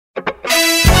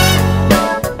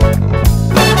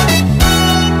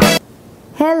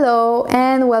Hello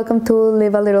and welcome to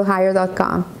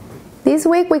livealittlehigher.com. This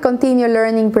week we continue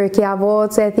learning Pirkei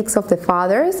Avot's Ethics of the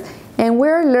Fathers, and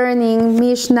we're learning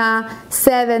Mishnah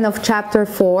 7 of chapter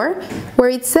 4, where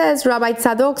it says, Rabbi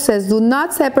Tzadok says, do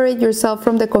not separate yourself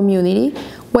from the community.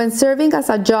 When serving as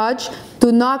a judge,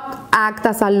 do not act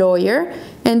as a lawyer,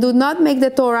 and do not make the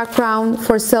Torah crown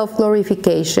for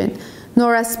self-glorification,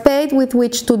 nor a spade with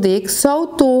which to dig.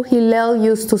 So too Hillel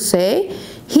used to say,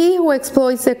 he who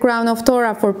exploits the crown of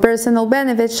Torah for personal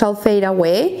benefit shall fade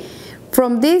away.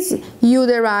 From this you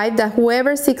derive that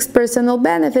whoever seeks personal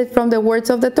benefit from the words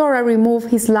of the Torah remove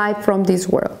his life from this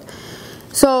world.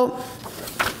 So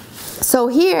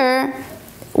here,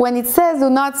 when it says do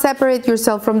not separate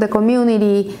yourself from the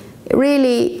community,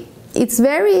 really, it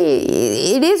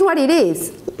is what it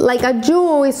is. Like a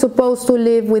Jew is supposed to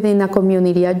live within a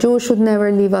community. A Jew should never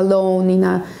live alone in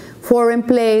a foreign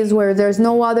place where there's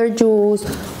no other Jews,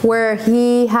 where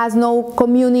he has no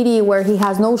community, where he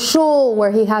has no shul, where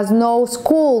he has no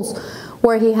schools,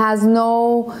 where he has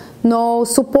no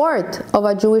support of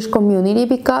a Jewish community,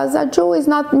 because a Jew is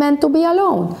not meant to be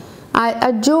alone.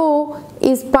 A Jew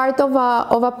is part of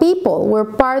a people. We're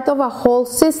part of a whole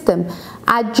system.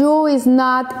 A Jew is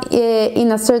not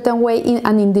in a certain way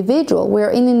an individual.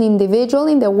 We're in an individual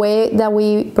in the way that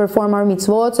we perform our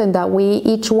mitzvot and that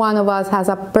each one of us has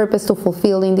a purpose to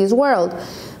fulfill in this world.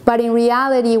 But in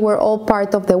reality, we're all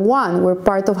part of the one. We're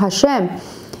part of Hashem.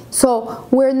 So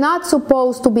we're not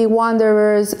supposed to be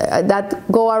wanderers that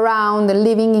go around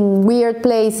living in weird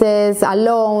places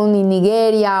alone in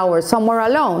Nigeria or somewhere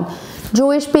alone.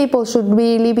 Jewish people should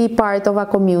really be part of a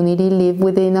community, live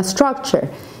within a structure,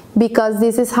 because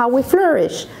this is how we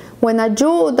flourish. When a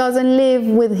Jew doesn't live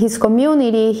with his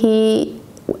community, he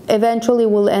eventually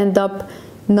will end up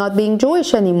not being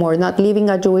Jewish anymore, not living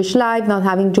a Jewish life, not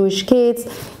having Jewish kids,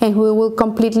 and we will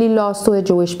completely lost to the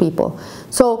Jewish people.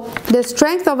 So the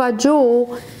strength of a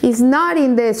Jew is not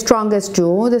in the strongest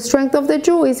Jew. The strength of the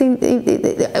Jew is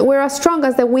we're as strong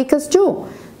as the weakest Jew.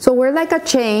 So we're like a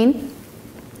chain,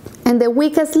 and the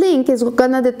weakest link is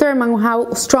going to determine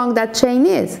how strong that chain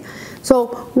is.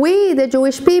 So we, the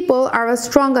Jewish people, are as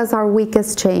strong as our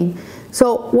weakest chain.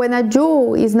 So when a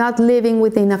Jew is not living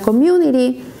within a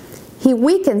community, he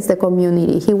weakens the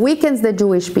community. He weakens the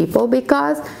Jewish people,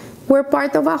 because we're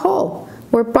part of a whole.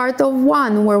 We're part of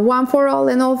one. We're one for all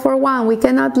and all for one. We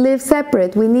cannot live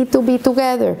separate. We need to be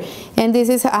together. And this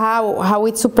is how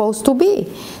it's supposed to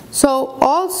be. So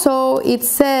also it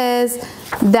says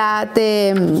that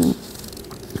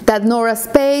nor a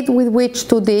spade with which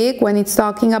to dig, when it's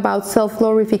talking about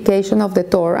self-glorification of the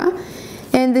Torah.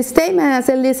 And the statement has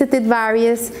elicited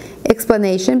various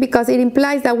explanations, because it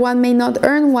implies that one may not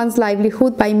earn one's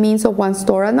livelihood by means of one's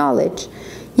Torah knowledge.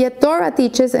 Yet Torah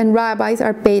teachers and rabbis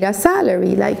are paid a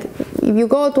salary. Like if you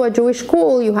go to a Jewish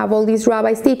school, you have all these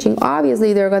rabbis teaching.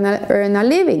 Obviously, they're going to earn a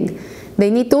living. They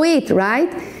need to eat,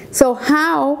 right? So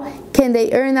how can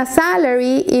they earn a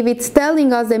salary if it's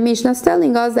telling us, the Mishnah is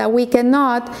telling us, that we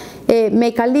cannot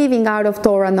make a living out of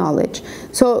Torah knowledge?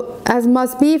 So as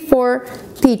must be for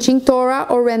teaching Torah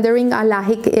or rendering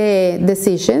halachic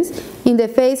decisions. In the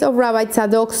face of Rabbi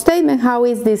Tzadok's statement, how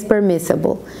is this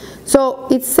permissible? So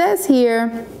it says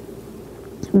here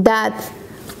that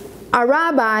a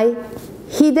rabbi,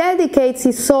 he dedicates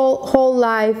his whole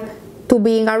life to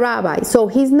being a rabbi. So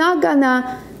he's not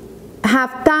gonna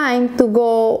have time to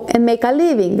go and make a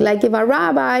living. Like if a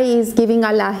rabbi is giving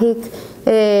halachic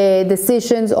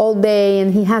decisions all day,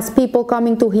 and he has people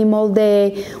coming to him all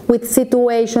day with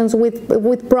situations,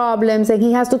 with problems, and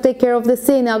he has to take care of the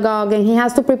synagogue, and he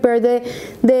has to prepare the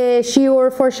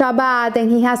shiur for Shabbat, and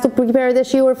he has to prepare the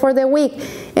shiur for the week,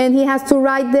 and he has to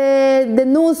write the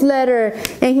newsletter,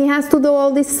 and he has to do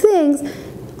all these things.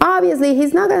 Obviously,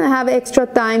 he's not going to have extra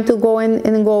time to go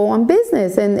and go on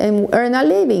business and earn a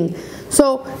living.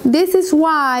 So this is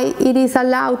why it is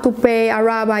allowed to pay a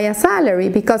rabbi a salary,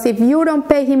 because if you don't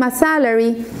pay him a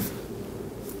salary,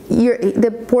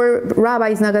 the poor rabbi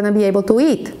is not going to be able to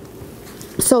eat.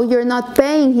 So you're not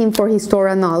paying him for his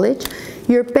Torah knowledge.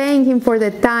 You're paying him for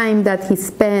the time that he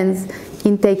spends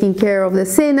in taking care of the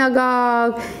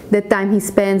synagogue, the time he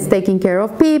spends taking care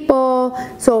of people.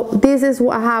 So this is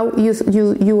how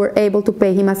you were able to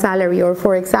pay him a salary. Or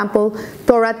for example,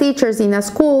 Torah teachers in a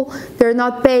school, they're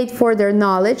not paid for their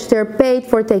knowledge, they're paid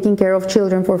for taking care of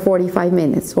children for 45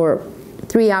 minutes or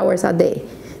 3 hours a day.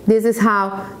 This is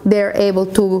how they're able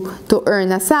to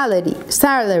earn a salary.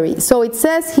 So it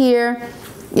says here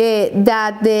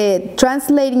that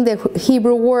translating the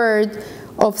Hebrew word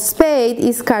of spade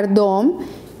is kardom,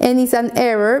 and it's an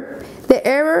error. The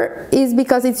error is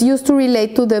because it's used to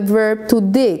relate to the verb to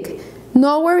dig.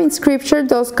 Nowhere in scripture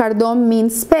does kardom mean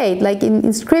spade. Like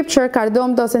in scripture,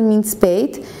 kardom doesn't mean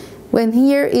spade. When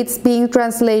here it's being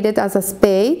translated as a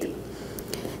spade.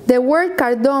 The word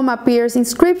kardom appears in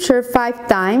scripture 5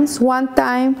 times. One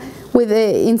time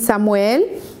in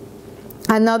Samuel,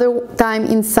 another time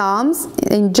in Psalms,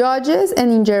 in Judges,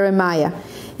 and in Jeremiah.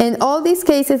 In all these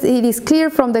cases, it is clear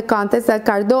from the context that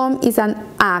kardom is an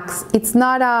axe. It's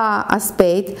not a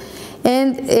spade.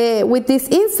 And with this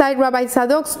insight, Rabbi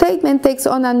Tzadok's statement takes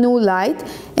on a new light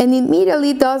and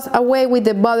immediately does away with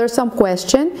the bothersome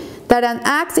question that an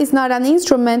axe is not an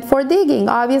instrument for digging.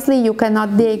 Obviously, you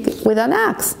cannot dig with an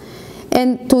axe.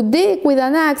 And to dig with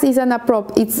an axe is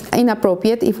it's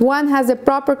inappropriate. If one has the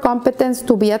proper competence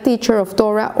to be a teacher of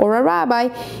Torah or a rabbi,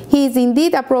 he is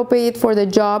indeed appropriate for the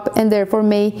job and therefore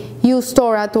may use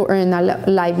Torah to earn a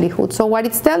livelihood. So what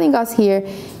it's telling us here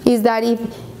is that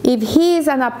if he is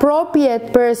an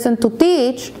appropriate person to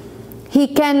teach, he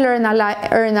can earn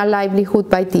a livelihood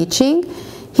by teaching.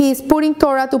 He is putting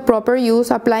Torah to proper use,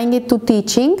 applying it to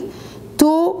teaching,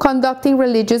 to conducting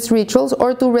religious rituals,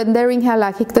 or to rendering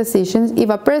halakhic decisions. If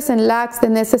a person lacks the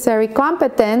necessary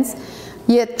competence,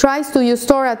 yet tries to use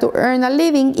Torah to earn a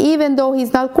living, even though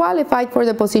he's not qualified for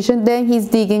the position, then he's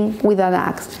digging with an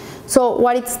axe. So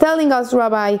what it's telling us,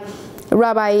 Rabbi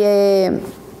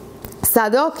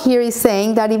Tzadok here is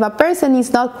saying that if a person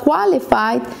is not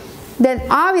qualified, then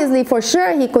obviously for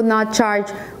sure he could not charge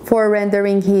for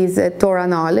rendering his Torah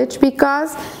knowledge,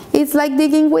 because it's like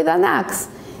digging with an axe.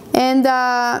 And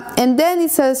then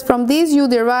it says, from this you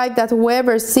derive that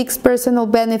whoever seeks personal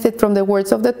benefit from the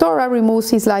words of the Torah removes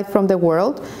his life from the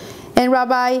world. And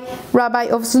Rabbi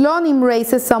of Slonim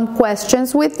raises some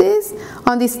questions with this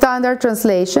on the standard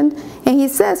translation. And he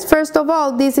says, first of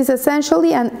all, this is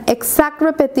essentially an exact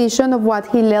repetition of what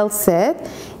Hillel said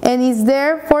and is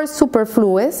therefore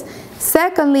superfluous.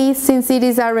 Secondly, since it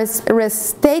is a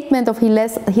restatement of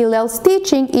Hillel's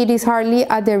teaching, it is hardly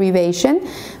a derivation.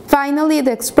 Finally,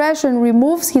 the expression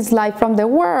removes his life from the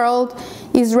world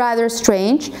is rather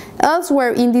strange.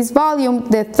 Elsewhere in this volume,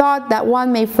 the thought that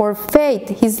one may forfeit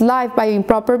his life by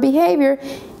improper behavior,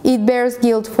 it bears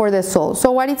guilt for the soul.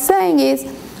 So what it's saying is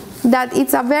that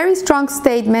it's a very strong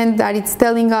statement, that it's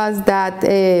telling us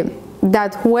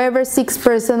that whoever seeks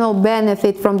personal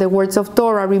benefit from the words of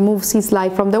Torah removes his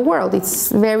life from the world.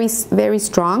 It's very, very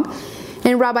strong.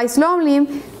 And Rabbi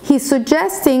Slonim, he's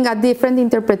suggesting a different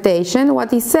interpretation. What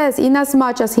he says,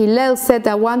 inasmuch as Hillel said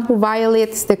that one who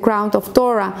violates the crown of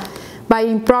Torah by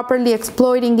improperly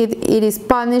exploiting it, it is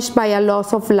punished by a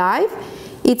loss of life,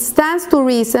 it stands to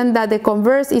reason that the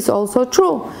converse is also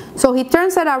true. So he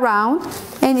turns it around,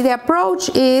 and the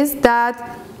approach is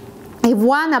that if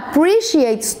one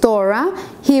appreciates Torah,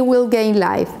 he will gain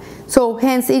life. So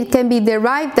hence it can be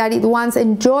derived that if one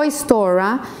enjoys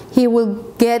Torah, he will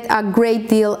get a great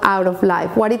deal out of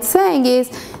life. What it's saying is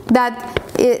that,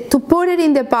 to put it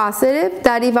in the positive,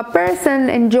 that if a person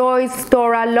enjoys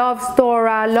Torah,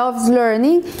 loves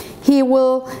learning, he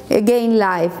will gain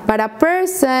life. But a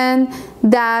person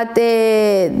that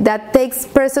takes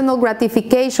personal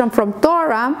gratification from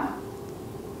Torah,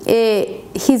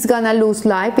 he's gonna lose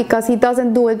life, because he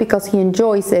doesn't do it because he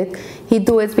enjoys it. He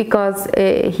does it because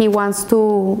he wants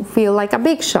to feel like a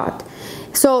big shot.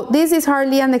 So this is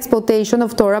hardly an exploitation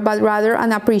of Torah, but rather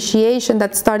an appreciation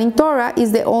that studying Torah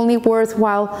is the only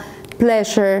worthwhile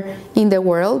pleasure in the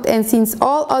world. And since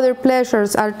all other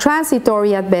pleasures are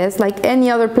transitory at best, like any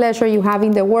other pleasure you have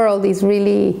in the world it's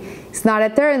not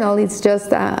eternal, it's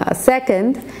just a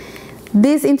second,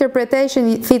 this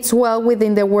interpretation fits well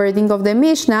within the wording of the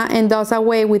Mishnah and does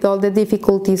away with all the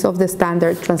difficulties of the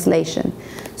standard translation.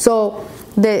 So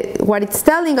what it's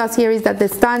telling us here is that the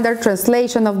standard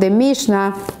translation of the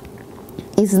Mishnah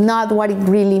is not what it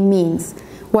really means.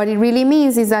 What it really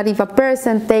means is that if a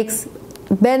person takes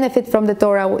benefit from the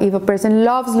Torah, if a person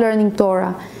loves learning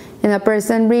Torah, and a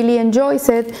person really enjoys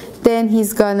it, then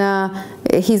he's gonna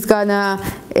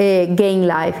gain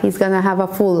life. He's gonna have a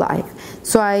full life.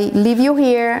 So I leave you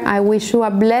here. I wish you a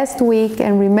blessed week,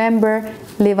 and remember,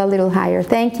 live a little higher.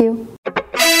 Thank you.